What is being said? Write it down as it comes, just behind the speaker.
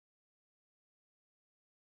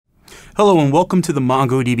Hello and welcome to the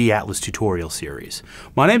MongoDB Atlas tutorial series.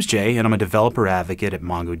 My name's Jay and I'm a developer advocate at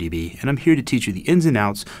MongoDB, and I'm here to teach you the ins and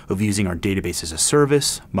outs of using our database as a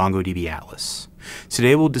service, MongoDB Atlas.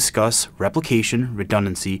 Today we'll discuss replication,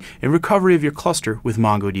 redundancy, and recovery of your cluster with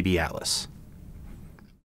MongoDB Atlas.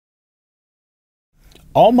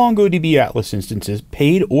 All MongoDB Atlas instances,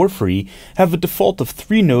 paid or free, have a default of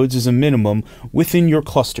 3 nodes as a minimum within your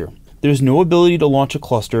cluster. There's no ability to launch a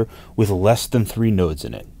cluster with less than 3 nodes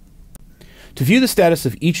in it. To view the status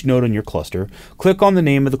of each node on your cluster, click on the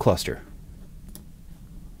name of the cluster.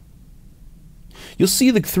 You'll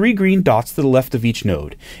see the 3 green dots to the left of each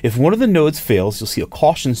node. If one of the nodes fails, you'll see a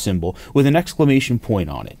caution symbol with an exclamation point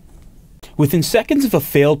on it. Within seconds of a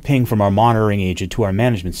failed ping from our monitoring agent to our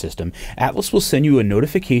management system, Atlas will send you a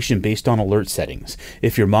notification based on alert settings.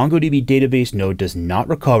 If your MongoDB database node does not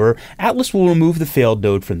recover, Atlas will remove the failed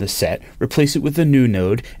node from the set, replace it with a new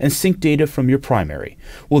node, and sync data from your primary.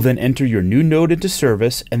 We'll then enter your new node into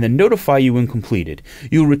service and then notify you when completed.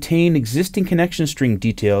 You'll retain existing connection string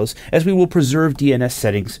details, as we will preserve DNS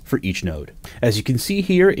settings for each node. As you can see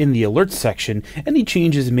here in the alerts section, any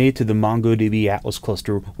changes made to the MongoDB Atlas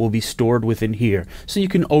cluster will be stored within here, so you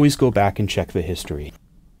can always go back and check the history.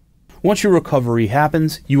 Once your recovery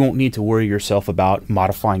happens, you won't need to worry yourself about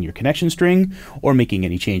modifying your connection string or making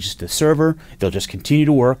any changes to the server. They'll just continue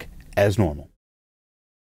to work as normal.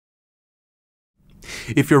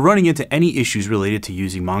 If you're running into any issues related to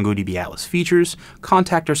using MongoDB Atlas features,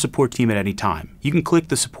 contact our support team at any time. You can click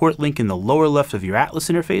the support link in the lower left of your Atlas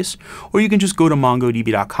interface, or you can just go to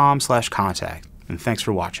mongodb.com/contact. And thanks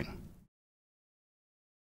for watching.